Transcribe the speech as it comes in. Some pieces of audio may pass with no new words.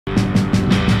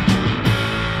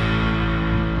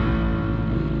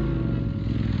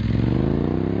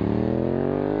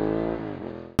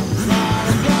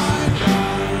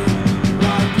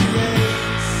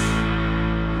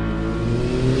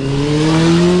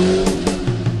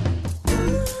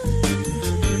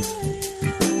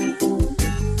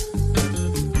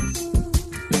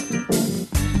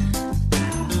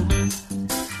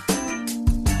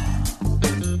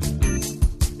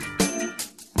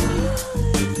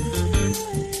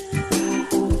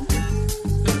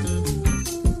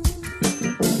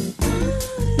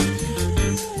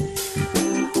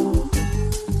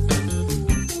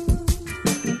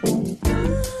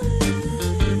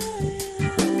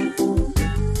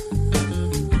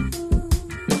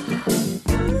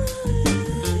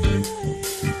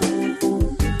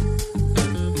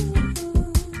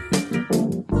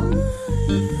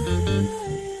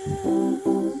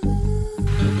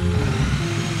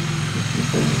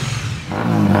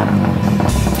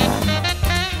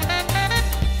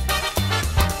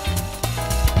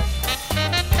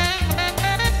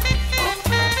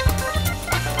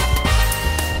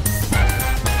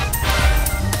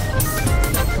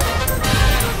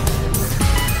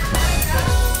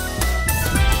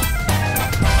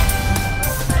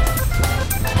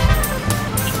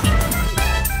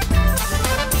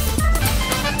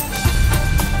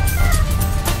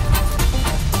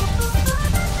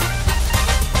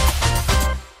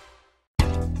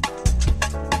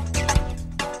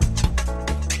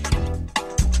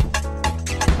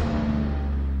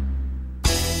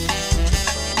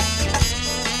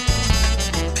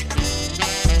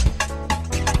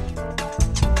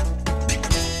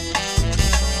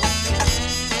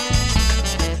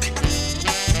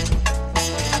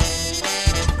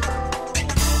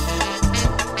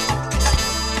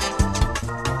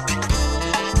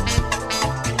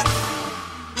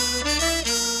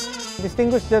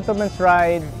Distinguished Gentleman's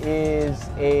Ride is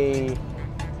a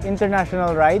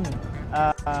international ride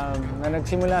na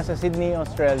nagsimula sa Sydney,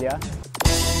 Australia.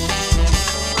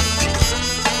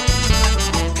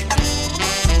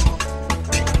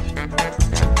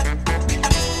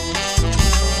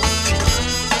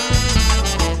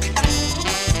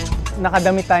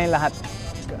 Nakadamit tayong lahat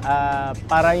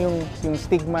para yung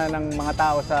stigma ng mga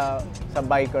tao sa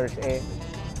bikers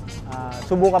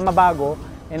subukan mabago,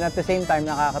 and at the same time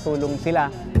nakakatulong sila.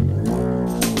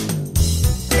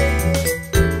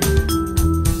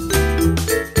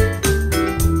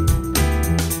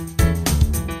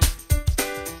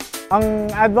 Ang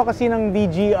advocacy ng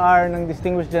DGR, ng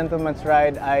Distinguished Gentleman's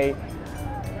Ride, ay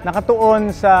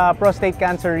nakatuon sa prostate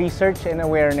cancer research and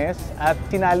awareness, at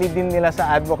sinali din nila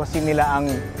sa advocacy nila ang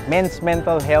men's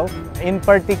mental health, in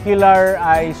particular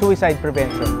ay suicide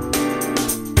prevention.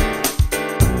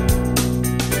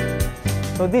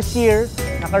 So this year,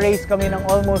 naka-raise kami ng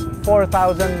almost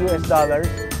 $4,000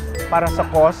 para sa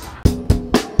cause.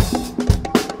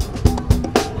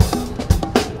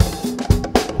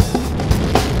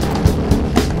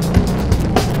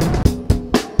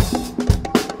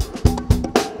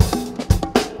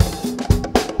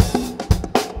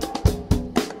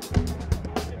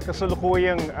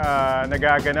 Kasalukuyang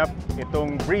nagaganap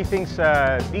itong briefing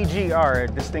sa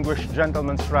DGR, Distinguished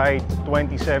Gentleman's Ride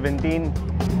 2017,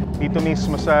 dito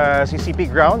mismo sa CCP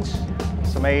grounds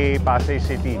sa may Pasay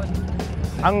City.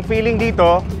 Ang feeling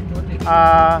dito,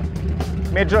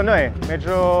 medyo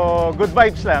good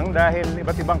vibes lang dahil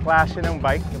iba't ibang klase ng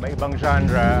bike, iba-ibang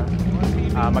genre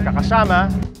magkakasama.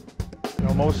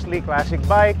 Mostly classic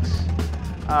bikes.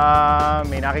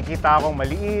 May nakikita akong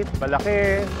maliit,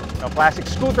 malaki, classic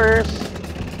scooters,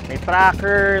 may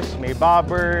trackers, may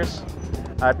bobbers,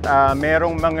 at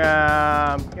merong mga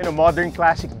modern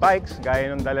classic bikes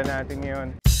gaya ng dala natin ngayon.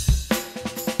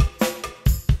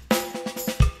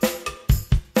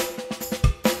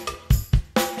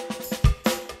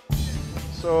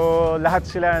 So lahat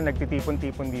sila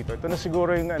nagtitipon-tipon dito. Ito na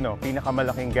siguro yung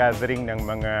pinakamalaking gathering ng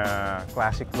mga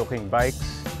classic looking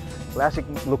bikes, classic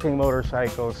looking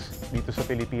motorcycles dito sa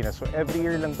Pilipinas. So every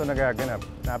year lang ito nagaganap.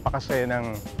 Napakasaya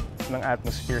ng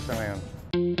atmosphere sa ngayon.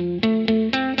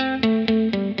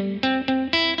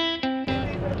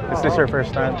 Is this your first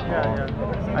time? Yeah.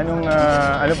 Anong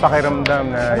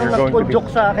pakiramdam na you're going to be... Nagpudyok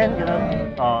sa akin,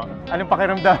 anong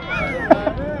pakiramdam?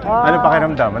 Anong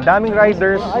pakiramdam? Ang daming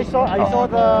riders. I saw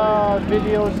the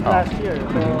videos last year.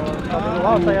 So sabi ko,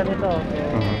 wow, saya nito.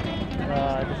 So,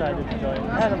 I decided to join.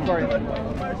 And of course,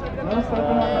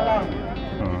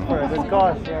 for a good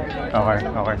cause.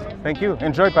 Okay. Thank you.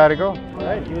 Enjoy, pare ko.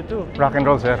 Right, you too. Rock and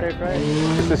roll, sir. Safe ride.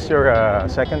 Is this your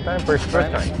second time? First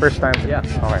time? First time? Yeah.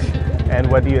 Okay. And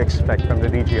what do you expect from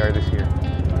the DGR this year?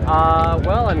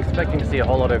 Well, I'm expecting to see a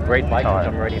whole lot of great bikes, which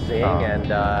I'm already seeing, and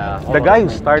the guy who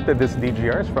started this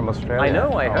DGR is from Australia. I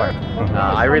know, I heard.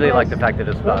 I really like the fact that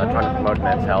it's trying to promote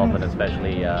men's health, and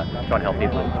especially trying to help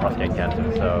people with prostate cancer.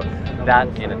 So that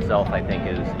in itself, I think,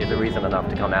 is a reason enough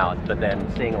to come out. But then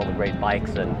seeing all the great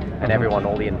bikes and everyone,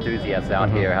 all the enthusiasts out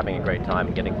here having a great time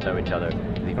and getting to know each other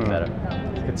is even better.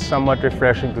 It's somewhat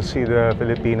refreshing to see the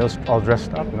Filipinos all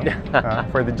dressed up, no?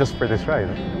 Just for this ride.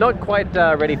 Not quite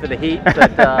ready for the heat,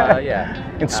 but yeah.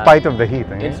 In spite of the heat.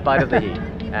 In spite of the heat,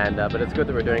 and but it's good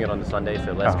that we're doing it on the Sunday,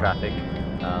 so less traffic,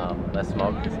 less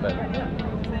smoke. But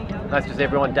nice to see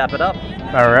everyone dap it up.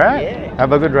 All right. Yeah.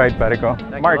 Have a good ride, pare ko.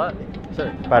 Thanks Mark. a lot.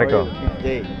 Sir. Pare ko.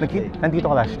 Jay.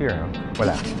 Nandito ka last year, no?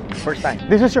 Wala. First time.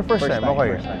 This is your first time?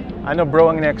 Okay. First time. Ano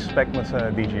bro ang na-expect mo sa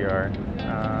DGR?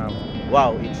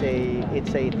 Wow, it's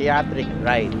a theatric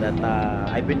ride that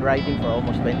I've been riding for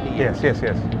almost 20 years. Yes.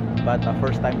 But the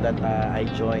first time that I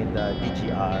joined the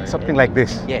DGR. Something like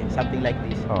this. Yeah, something like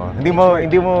this. Oh, hindi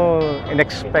mo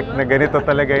in-expect na ganito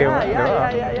talaga yung...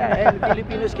 Yeah. And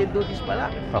Filipinos can do this pala.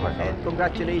 Okay. And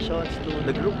congratulations to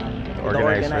the group, The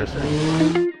organizers.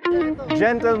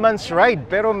 Gentleman's Ride,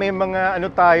 pero may mga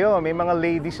may mga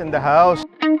ladies in the house.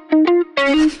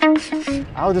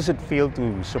 How does it feel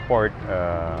to support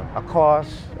a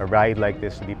cause, a ride like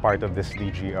this, to be part of this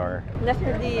DGR?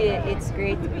 Definitely, it's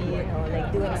great to be, like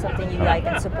doing something you like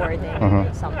and supporting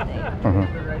something.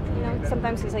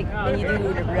 Sometimes it's like when you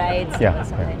do the rides,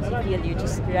 sometimes you feel you're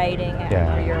just riding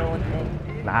for your own thing.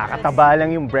 Nakakataba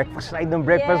lang yung breakfast ride ng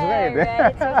breakfast ride.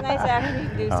 Right. So it's nice to actually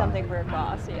do something for a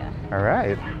cause, All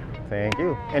right. Thank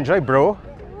you. Enjoy, bro.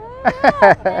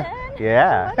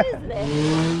 Yeah. What is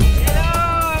this?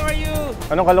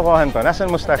 Anong kalokohan to? Nasaan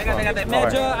mustache mo?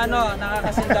 Medyo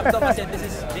nakakasindap to kasi this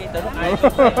is Jay Taruc.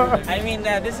 I mean,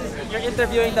 you're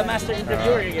interviewing the master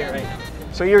interviewer here, right?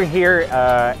 So you're here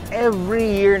every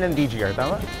year ng DGR,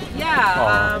 tama?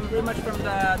 Yeah, pretty much from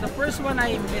the first one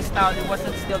I missed out. It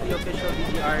wasn't still the official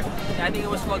DGR. I think it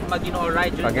was called Maginoo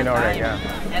Ride during that time.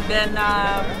 Yeah. And then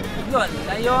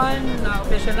ngayon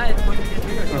official na, it's going to be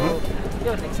bigger. So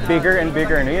yun, bigger and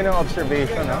bigger, no? Yun ang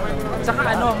observation, no?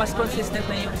 Saka mas consistent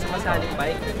na yung sumasaling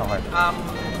bike. Okay.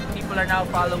 People are now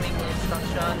following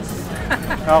instructions.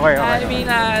 Okay. I mean,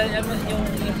 yung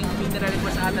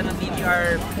nire-request ata ng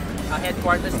DGR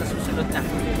headquarters na susunod na.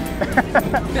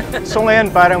 So ngayon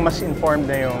parang mas informed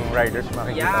na yung riders,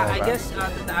 makikita mo ba? I guess the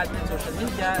admin social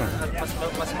media,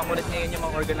 mas makulit ngayon yung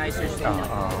mga organizers to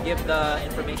give the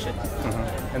information.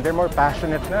 And they're more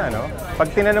passionate na, no?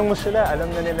 Pag tinanong mo sila, alam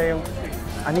na nila yung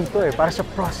ano ito para sa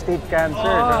prostate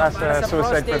cancer, saka sa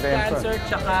suicide prevention. Prostate cancer,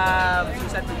 tsaka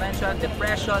suicide prevention,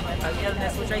 depression, mental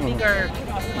illness, which I think are,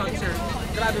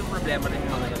 grabe yung problema rin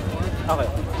yung mga yun. Okay.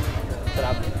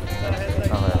 Sarap.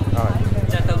 Okay.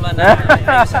 Gentleman,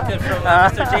 from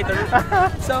Mr. Jay Taruc.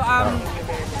 So, I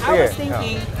was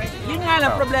thinking, yun nga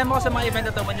lang, problema ko sa mga event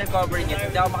na to when you're covering it,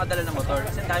 hindi ako makadala ng motor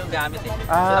kasi ang daming gamit eh.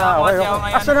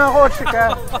 Okay. Asa na ako,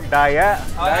 chika? Daya.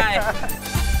 Okay.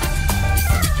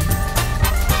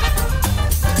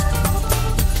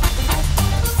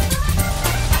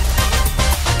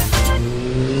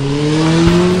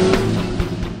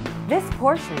 This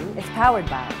portion is powered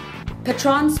by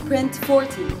Patron Sprint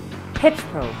 40, Hitch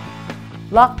Pro,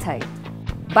 Loctite,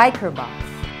 Biker Box,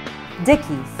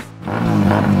 Dickies.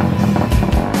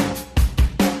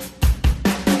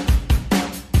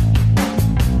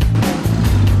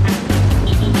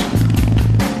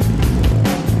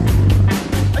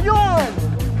 Ayun!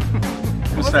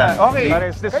 Kumusta? Okay.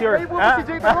 Is this your...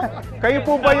 Kayo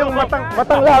po ba yung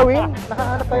matang lawin?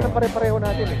 Nakahanap tayo ng pare-pareho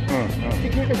natin eh.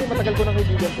 Sige kasi matagal ko ng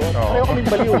kaibigan ko. Pareho kaming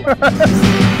baliw.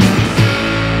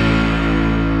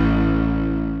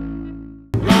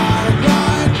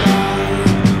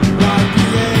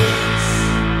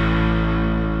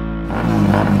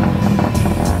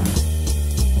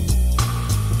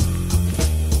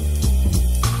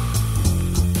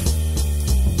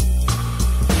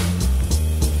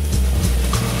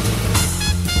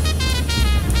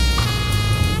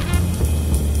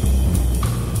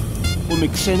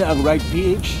 Umiksena ang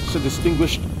RidePH sa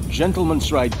Distinguished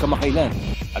Gentleman's Ride kamakailan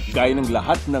at gaya ng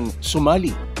lahat ng sumali,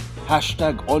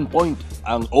 #OnPoint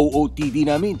ang OOTD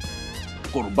namin.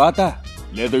 Kurbata,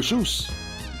 leather shoes,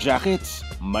 jackets,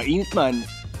 mainit man,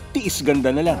 tiis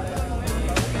ganda na lang.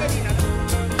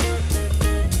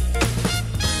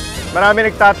 Marami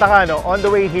nagtataka, no? On the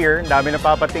way here, dami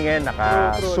napapatingin,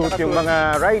 naka-suit yung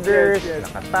mga riders,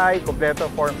 naka-tie,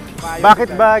 kompleto form.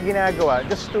 Bakit ba ginagawa?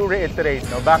 Just to reiterate,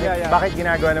 no? Bakit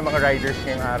ginagawa ng mga riders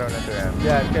ngayong araw na ito?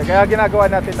 Yan. Kaya ginagawa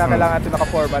natin na kailangan natin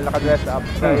naka-formal, naka-dress up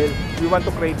dahil we want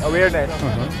to create awareness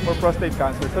for prostate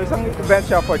cancer. So isang event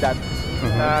siya for that.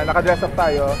 Na naka-dress up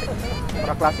tayo,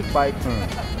 naka-classic bike,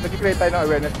 nag-create tayo ng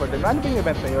awareness for them. Ano ba yung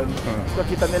event na yun? So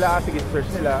kita nila, sige, search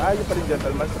nila, yung pa rin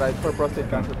Gentleman's Ride for prostate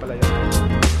cancer pala yun.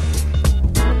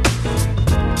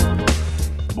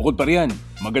 Bukod pa riyan,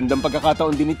 magandang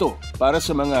pagkakataon din ito para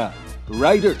sa mga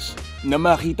riders na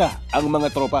makita ang mga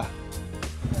tropa.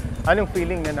 Anong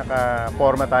feeling na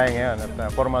naka-forma tayo ngayon at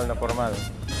formal na formal?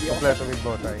 Kompleto with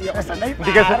bow tie. Hindi ako sanay, pare.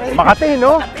 Hindi ka Makati,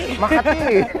 no? Makati.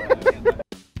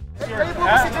 Kayo po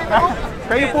ba si Jay Taruc?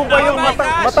 Kayo po ba yung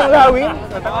matang lawin?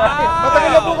 Matagal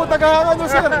na po ko tagahangan nyo,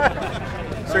 sir.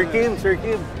 Sir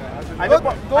Kim.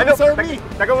 Ano sir me.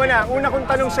 Taga muna, una kong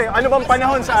tanong sa'yo, ano bang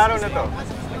panahon sa araw na to?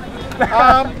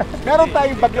 Meron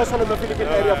tayong bagyo sa loob ng Philippine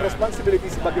Area of Responsibility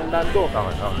si Bagyong Nando.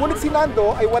 Ngunit si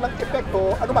Nando ay walang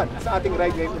epekto anuman sa ating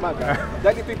ride ngayong umaga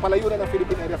dahil ito'y palayunan ng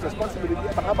Philippine Area of Responsibility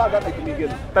at ang habagat ay tumigil.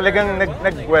 Talagang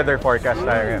nag-weather forecast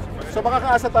tayo ngayon. So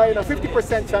makakaasa tayo ng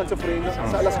 50% chance of rain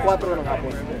sa alas 4 ng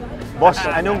hapon. Boss,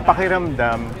 anong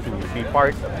pakiramdam to be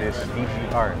part of this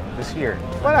DGR this year?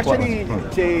 Well, actually,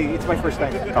 Jay, it's my first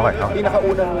time. Okay.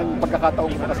 Pinakaunang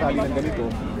pagkakataong nakasali ng ganito.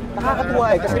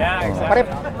 Nakakatuwa eh kasi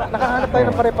nakahanap tayo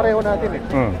ng pare-pareho natin eh.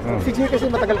 Si Jay kasi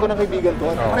matagal ko ng kaibigan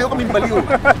ko. Pareho kaming baliw.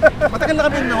 Matagal na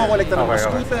kami nakakolekta ng mga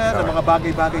scooter, ng mga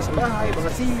bagay-bagay sa bahay,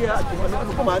 mga silya at kung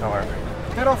ano-ano pa man.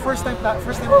 Pero first time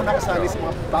ko nakasali sa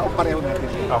mga taong pareho natin.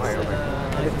 Okay.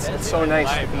 It's so nice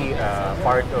to be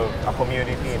part of a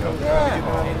community, no?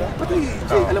 Pati,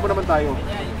 Jay, alam mo naman tayo.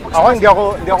 Ako hindi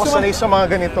ako sanay sa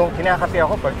mga ganitong kinakati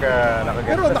ako pag nakaganito.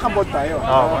 Pero nakamod tayo.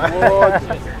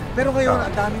 Pero ngayon,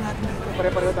 ang dami natin dito.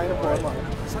 Pare-pareho tayo ng forma.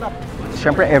 Sarap.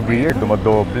 Siyempre, every year,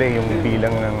 dumodoble yung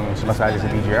bilang ng sumasali sa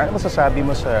DGR. Ano masasabi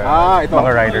mo sa ito,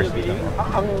 mga riders dito?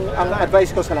 Ang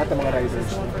advice ko sa lahat ng mga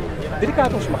riders,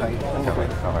 delikadong sumakay ng motor.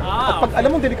 At pag alam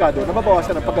mong delikado,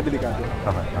 nababawasan ang pagkadelikado.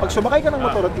 Pag sumakay ka ng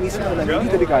motor at inisip mo na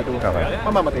hindi delikado,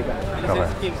 mamamatay ka.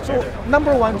 So,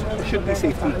 number one should be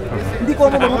safety. Hindi ko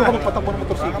marunong ka magpatakbo ng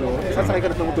motorsiklo, sasakay ka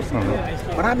ng motorsiklo.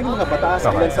 Maraming mga batas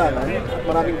ng lansangan,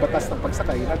 maraming batas ng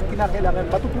pagsakay at kinakailangan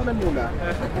matutunan muna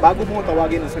bago mo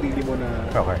tawagin ang sarili mo na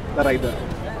rider.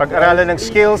 Pag-aralan ng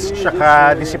skills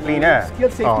tsaka disiplina.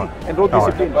 Skill safety and road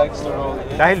discipline.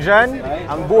 Dahil dyan,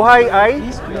 ang buhay ay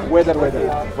weather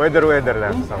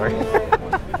lang. Okay.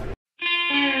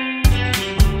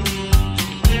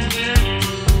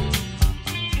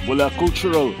 Mula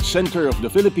Cultural Center of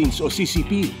the Philippines o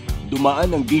CCP,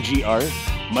 dumaan ang DGR,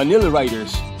 Manila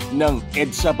Riders ng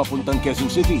EDSA papuntang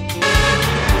Quezon City.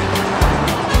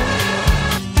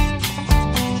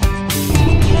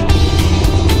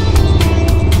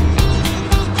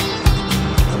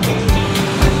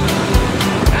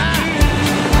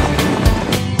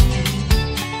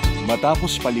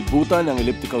 Matapos palibutan ng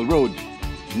elliptical road,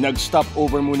 nag-stop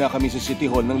over muna kami sa City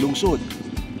Hall ng lungsod.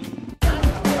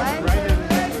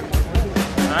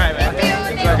 Alright, man.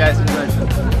 Enjoy, guys.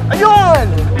 Ayun!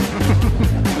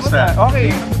 Gusta? Okay.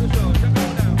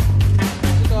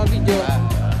 Ito ang video.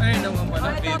 Ayun naman pala.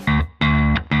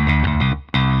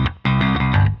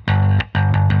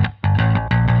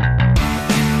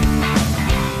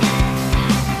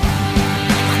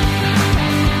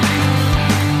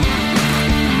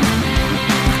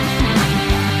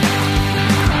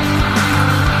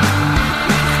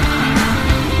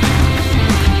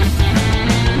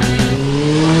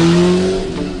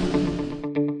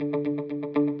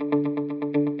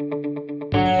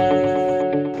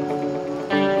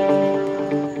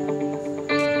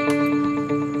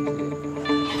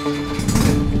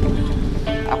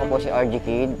 Si RG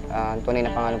Kid, ang tunay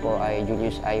na pangalan po ay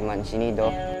Julius I.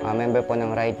 Mancinido, member po ng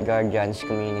Right Guardians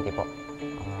Community po.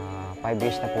 5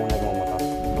 years na po nagmumotor.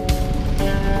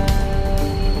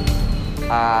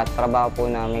 Trabaho po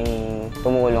namin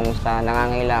tumulong sa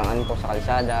nangangailangan po sa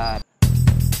kalsada.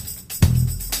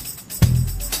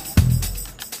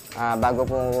 Bago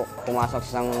po pumasok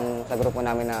sa grupo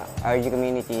namin na RG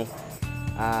Community,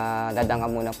 dadang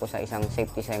muna po sa isang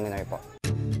safety seminar po.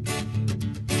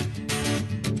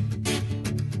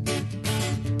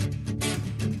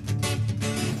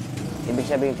 Ibig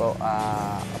sabihin po,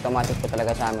 automatic po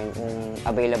talaga sa amin, kung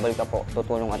available ka po,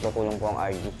 tutulong po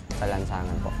ang RG sa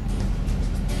lansangan po.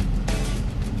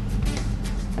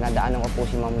 Nadaanan ko po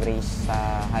si Ma'am Grace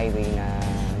sa highway na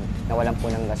nawalan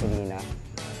po ng gasolina.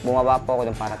 Bumaba po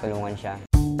ako doon para tulungan siya.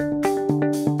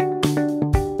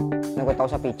 Nagot ako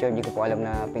sa picture, di ko po alam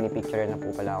na pinipicture na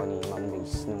po pala ako ni Ma'am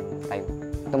Grace nung time.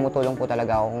 Tumutulong po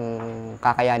talaga ako kung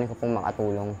kakayanin ko pong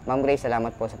makatulong. Ma'am Grace,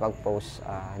 salamat po sa pag-post.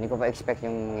 Hindi ko pa expect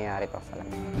yung mangyayari to.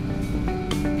 Salamat.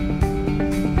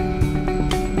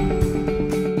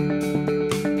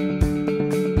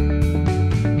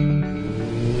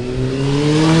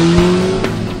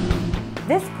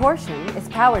 This portion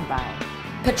is powered by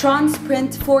Petron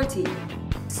Sprint 40,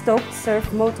 Stoked Surf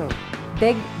Motor,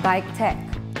 Big Bike Tech,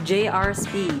 JR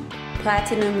Speed,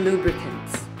 Platinum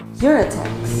Lubricants,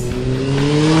 Uratex.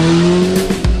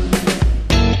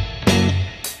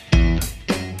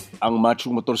 Ang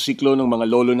machong motorsiklo ng mga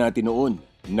lolo natin noon,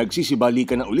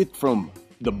 nagsisibalikan na ulit from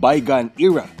the bygone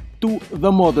era to the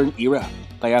modern era.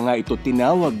 Kaya nga ito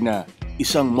tinawag na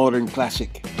isang modern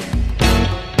classic.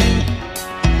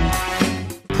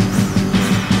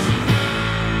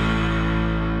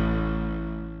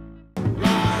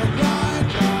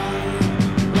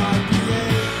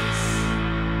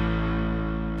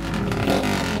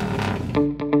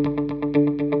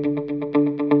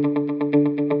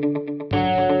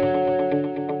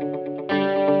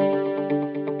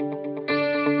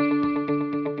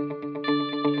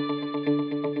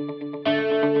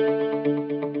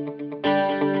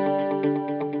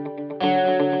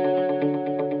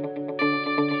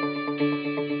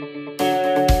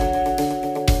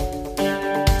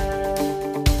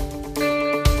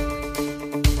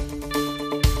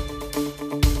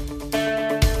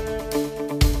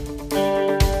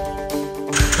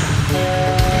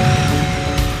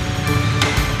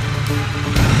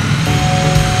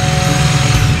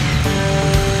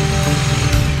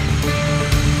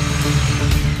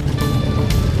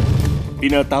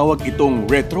 Tinatawag itong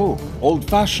retro,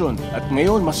 old-fashioned at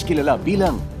ngayon mas kilala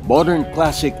bilang modern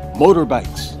classic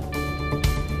motorbikes.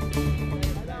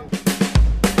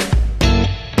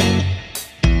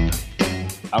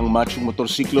 Ang machong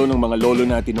motorsiklo ng mga lolo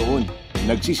natin noon,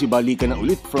 nagsisibalikan na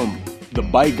ulit from the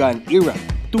bygone era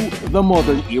to the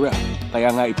modern era.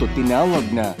 Kaya nga ito tinawag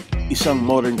na isang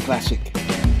modern classic.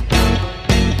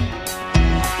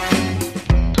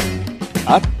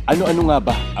 At ano-ano nga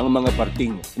ba ang mga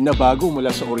parting na bago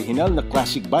mula sa original na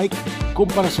classic bike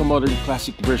kumpara sa modern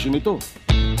classic version nito?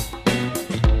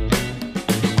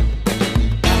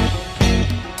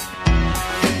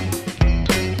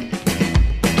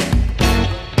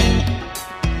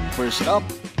 First up,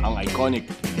 ang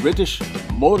iconic British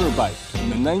motorbike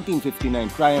na 1959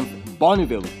 Triumph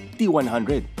Bonneville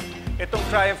T100. Itong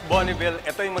Triumph Bonneville,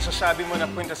 ito yung masasabi mo na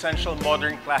quintessential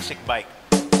modern classic bike.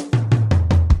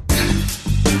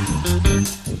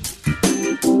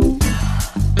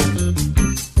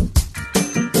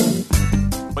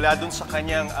 Mula dun sa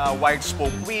kanyang wide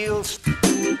spoke wheels,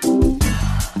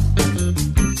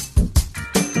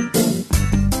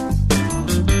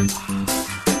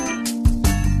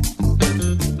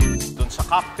 dun sa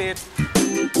cockpit,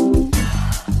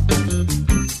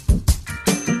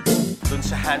 dun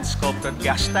sa hand-sculpted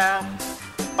gas tank.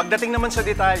 Pagdating naman sa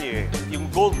detalye, yung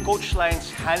gold coach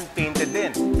lines hand-painted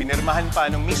din. Pinirmahan pa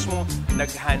nung mismo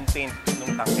nag-hand-paint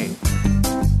nung tangke.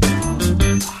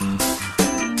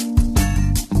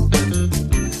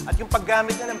 At yung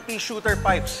paggamit na ng pea-shooter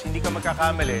pipes, hindi ka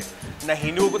magkakamali, na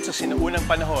hinugot sa sinaunang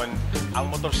panahon ang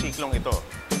motorsiklong ito.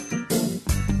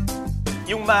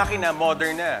 Yung makina,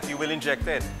 modern na, fuel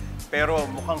injected. Pero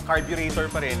mukhang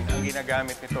carburetor pa rin ang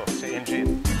ginagamit nito sa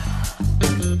engine.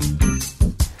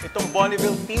 Itong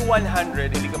Bonneville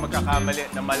T100, hindi ka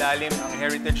magkakamali na malalim ang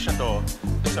heritage na to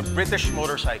sa British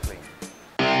motorcycling.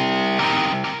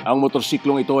 Ang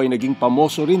motorsiklong ito ay naging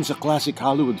pamoso rin sa classic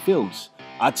Hollywood films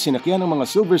at sinakyan ng mga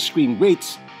silver screen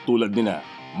greats tulad nina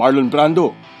Marlon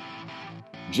Brando,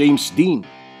 James Dean,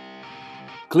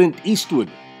 Clint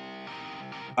Eastwood,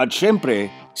 at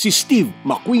syempre si Steve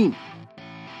McQueen.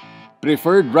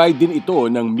 Preferred ride din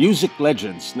ito ng music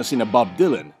legends na sina Bob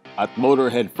Dylan at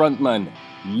Motorhead frontman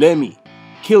Lemmy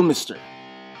Kilmister.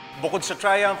 Bukod sa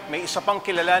Triumph, may isa pang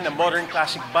kilala na modern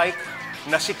classic bike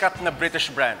na sikat na British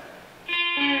brand.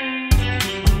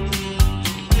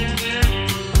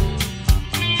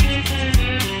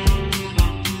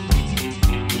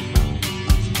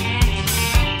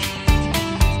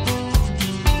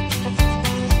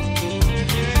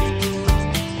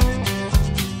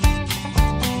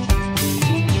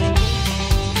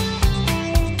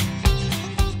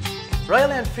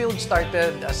 Royal Enfield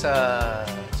started as a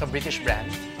British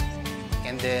brand,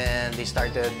 and then they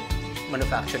started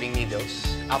manufacturing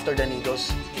needles. After the needles,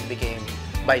 it became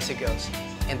bicycles,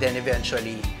 and then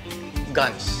eventually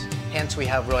guns. Hence, we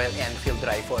have Royal Enfield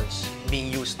rifles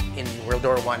being used in World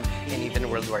War I and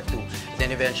even World War II.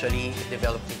 Then eventually, it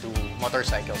developed into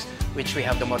motorcycles, which we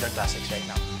have the modern classics right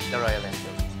now, the Royal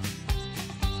Enfield.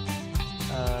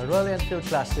 Royal Enfield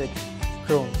Classic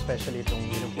Chrome, especially itong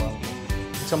uniform.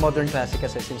 It's a modern classic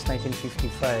kasi since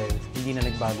 1955, hindi na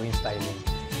nagbago yung styling.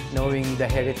 Knowing the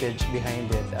heritage behind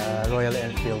it, Royal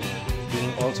Enfield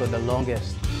being also the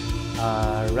longest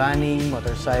running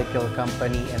motorcycle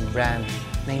company and brand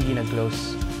na hindi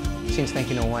nag-close since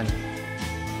 1901.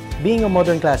 Being a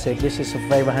modern classic, this is a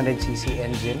 500cc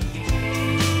engine.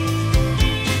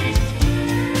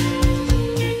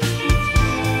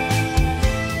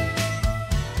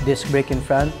 Disc brake in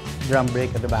front, drum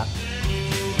brake at the back.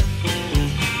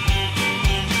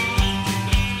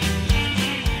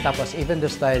 Tapos even the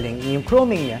styling, yung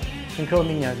chroming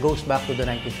niya goes back to the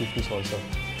 1950s also.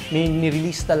 May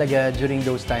ni-release talaga during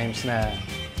those times na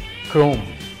chrome.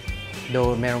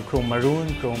 Though merong chrome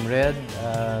maroon, chrome red,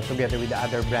 together with the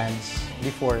other brands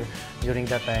before during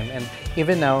that time. And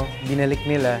even now, binalik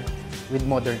nila with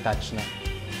modern touch na.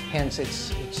 Hence,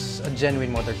 it's a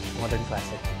genuine modern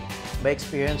classic. By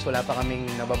experience, wala pa kaming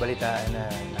nababalitaan na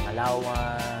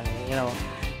nangalawan, you know.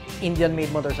 Indian-made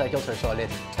motorcycles are solid.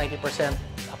 90%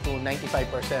 up to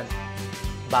 95%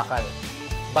 bakal,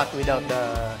 but without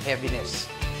the heaviness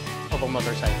of a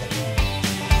motorcycle.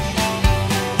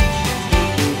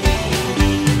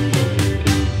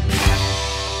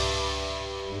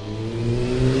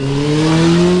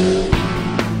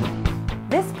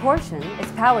 This portion is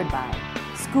powered by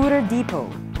Scooter Depot,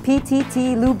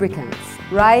 PTT Lubricants,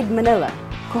 Ride Manila,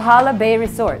 Kohala Bay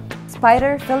Resort,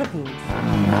 Spider Philippines.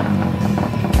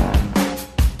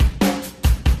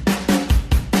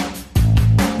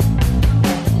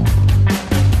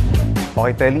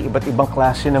 Okay, Telly, iba't ibang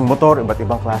klase ng motor, iba't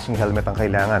ibang klaseng helmet ang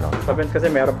kailangan, no? Kasi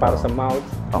meron para sa mouth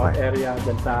area,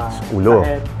 dyan sa ulo.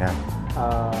 Head. Yan.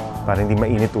 Para hindi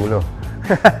mainit ulo.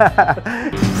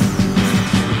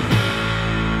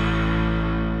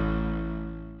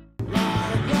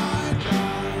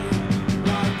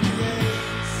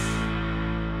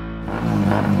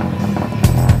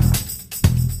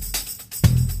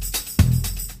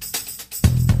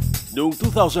 Noong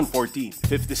 2014,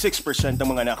 56% ng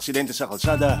mga naaksidente sa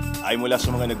kalsada ay mula sa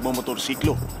mga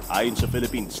nagmomotorsiklo ayon sa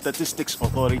Philippine Statistics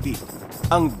Authority.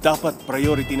 Ang dapat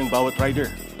priority ng bawat rider,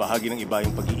 bahagi ng iba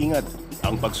yung pag-iingat,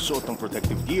 ang pagsusuot ng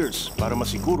protective gears para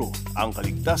masiguro ang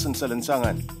kaligtasan sa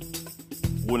lansangan.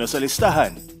 Una sa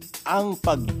listahan, ang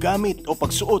paggamit o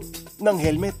pagsuot ng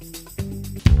helmet.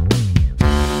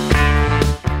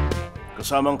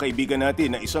 Kasamang kaibigan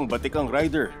natin na isang batikang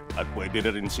rider at pwede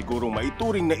na rin siguro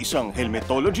maituring na isang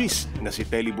helmetologist na si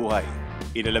Telly Buhay.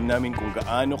 Inalam namin kung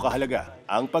gaano kahalaga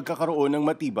ang pagkakaroon ng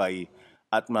matibay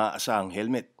at maaasahang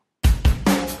helmet.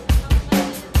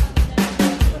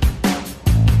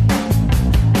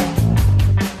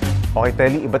 Okay,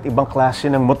 Telly, iba't ibang klase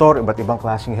ng motor, iba't ibang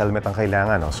klaseng helmet ang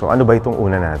kailangan. No? So ano ba itong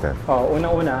una natin?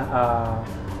 Una-una,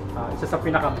 isa sa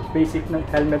pinaka-basic ng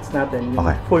helmets natin, yung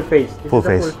okay. full face. This full is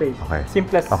face. Full face. Okay.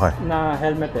 Simplest okay. na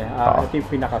helmet eh. Ito yung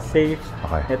pinaka-safe.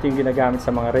 Okay. Ito yung ginagamit sa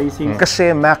mga racing.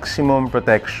 Kasi maximum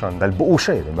protection, dahil buo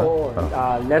siya eh, di ba? Oo.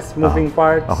 Less moving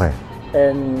parts. Okay.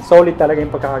 And solid talaga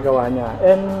yung pagkakagawa niya.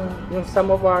 And yung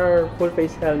some of our full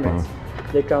face helmets,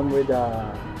 they come with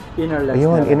inner lens.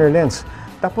 Ayun, inner lens.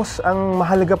 Tapos, ang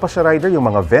mahalaga pa sa rider, yung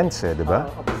mga vents eh, di ba?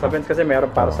 Sa vents kasi meron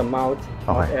para sa mouth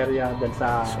area, then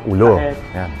sa ulo. head.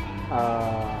 Yan.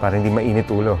 Para hindi mainit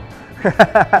ulo.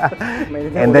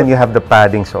 And then you have the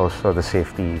paddings also, the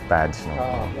safety pads. No?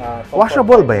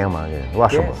 Washable ba yung mga ganyan?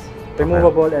 Washable? Yes.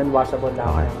 Removable and washable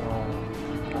lang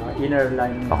inner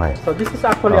line. Okay. So this is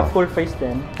actually a full face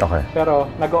din. Okay. Pero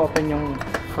nag-open yung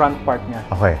front part niya.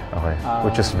 Okay, okay.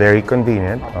 Which is very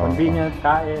convenient. Convenient,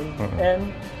 kain, and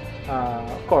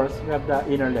of course, we have the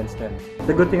inner lens then.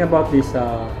 The good thing about this,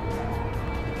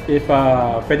 if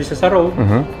pwede siya sa road,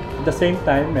 at the same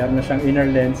time, meron na siyang inner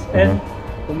lens, and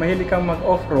kung mahilig kang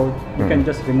mag-off-road, you can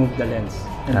just remove the lens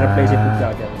and replace it with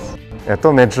goggles.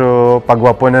 Ito, medyo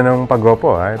pagwapo na ng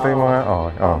pagwapo. Ito yung mga,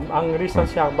 ang reason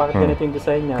siya, bakit ganito yung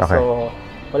design niya, so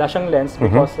wala siyang lens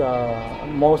because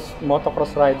most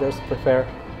motocross riders prefer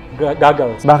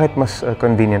goggles. Bakit mas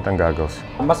convenient ang goggles?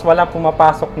 Mas wala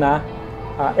pumapasok na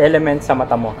element sa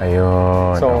mata mo.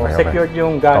 Ayun. So, secured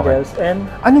yung goggles and...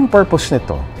 Anong purpose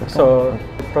nito? So,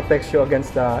 it protects you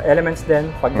against the elements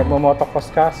din. Pag nagmo-motocross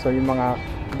ka, so yung mga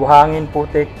buhangin,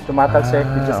 putik, tumatalsik,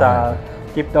 you just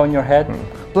keep down your head.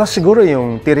 Plus siguro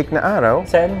yung tirik na araw,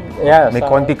 may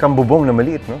konti kang bubong na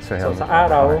maliit, no? So, sa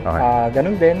araw,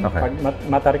 ganun din. Pag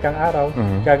matarik ang araw,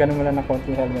 gaganon mo lang ng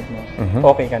konting helmet mo,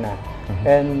 okay ka na.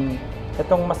 And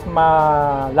itong mas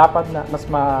malapad na, mas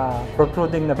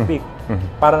ma-protruding na peak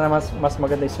para na mas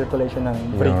maganda yung circulation ng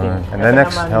breathing. And the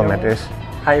next helmet is?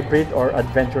 Hybrid or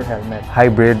adventure helmet.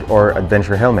 Hybrid or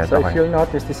adventure helmet. So if you'll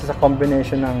notice, this is a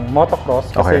combination ng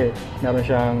motocross kasi meron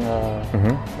siyang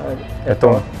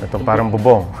itong parang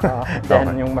bubong.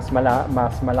 Then yung mas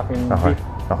malaking peak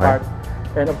part.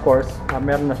 And of course,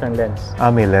 meron na siyang lens.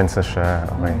 May lens na siya.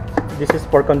 Okay. This is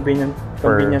for convenience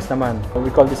naman.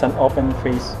 We call this an open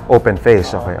face. Open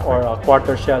face, okay. Or a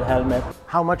quarter shell helmet.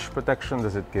 How much protection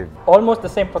does it give? Almost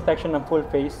the same protection ng full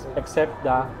face except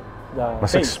the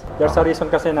face. There's a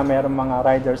reason kasi na mayroong mga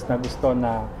riders na gusto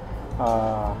na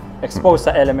expose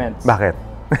sa elements. Bakit?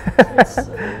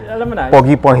 Alam mo na.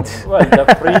 Pogi points. Well, the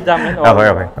freedom and all.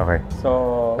 Okay. So,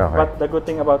 but the good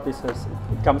thing about this is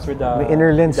it comes with the inner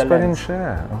lens pa rin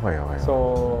siya. Okay.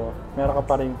 So, meron ka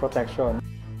pa rin protection.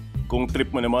 Kung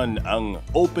trip mo naman ang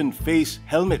open face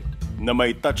helmet na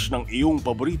may touch ng iyong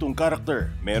paboritong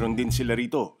character, meron din sila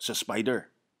rito sa Spider.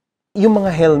 Yung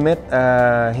mga helmet,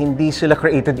 hindi sila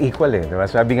created equal eh. Diba?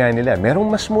 Sabi nga nila, merong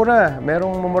mas mura,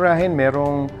 merong mumurahin,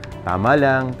 merong tama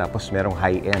lang, tapos merong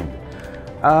high-end.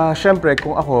 Siyempre,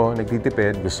 kung ako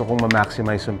nagtitipid, gusto kong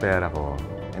ma-maximize yung pera ko,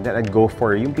 and then I'd go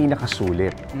for yung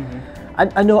pinakasulit.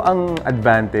 Ano ang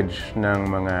advantage ng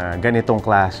mga ganitong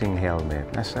klaseng helmet?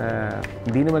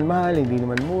 Hindi naman mahal, hindi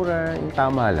naman mura, yung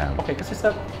tama lang. Okay, kasi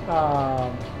sa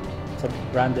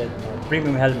branded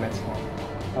premium helmets,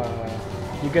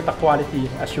 you get a quality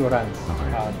assurance.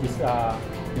 This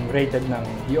yung rated ng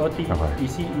DOT,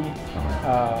 ECE,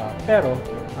 pero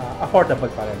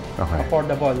affordable pa rin.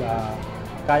 Affordable,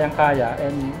 kayang-kaya,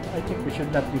 and I think we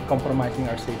should not be compromising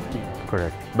our safety.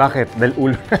 Correct. Bakit? Dahil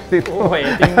ulo natin.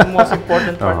 Ito yung most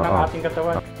important part ng ating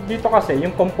katawan. Dito kasi,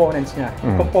 yung components niya.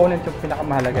 Yung component yung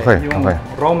pinakamahalaga. Yung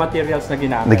raw materials na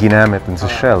ginamit. Na ginamit dun sa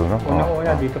shell, no?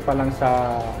 Una-una, dito pa lang sa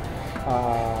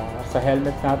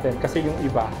helmet natin. Kasi yung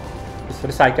iba is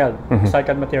recycled.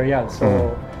 Recycled material.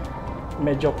 So,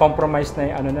 medyo compromised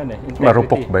na yung integrity.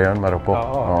 Marupok ba yan? Marupok?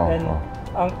 And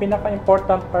ang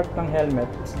pinaka-important part ng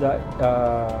helmet is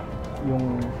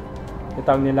yung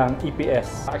Itawag nilang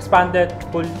EPS. Expanded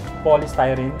full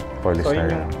polystyrene. So yun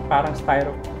yung parang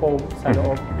styrofoam sa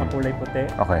loob na kulay puti.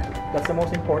 Okay. That's the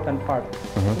most important part.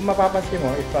 Kung mapapansin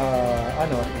mo, if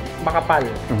makapal,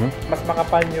 mas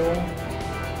makapal yung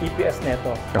EPS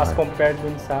neto as compared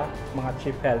dun sa mga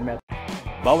cheap helmet.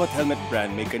 Bawat helmet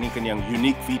brand may kani-kanyang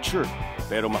unique feature,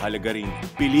 pero mahalaga rin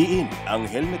piliin ang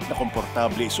helmet na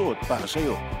komportable isuot para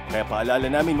sa'yo. Kaya paalala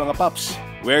namin mga paps,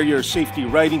 wear your safety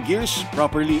riding gears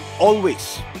properly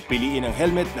always. Piliin ang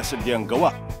helmet na sadyang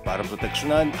gawa para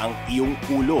proteksyonan ang iyong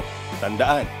ulo.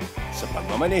 Tandaan, sa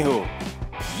pagmamaneho,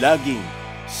 laging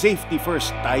safety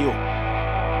first tayo.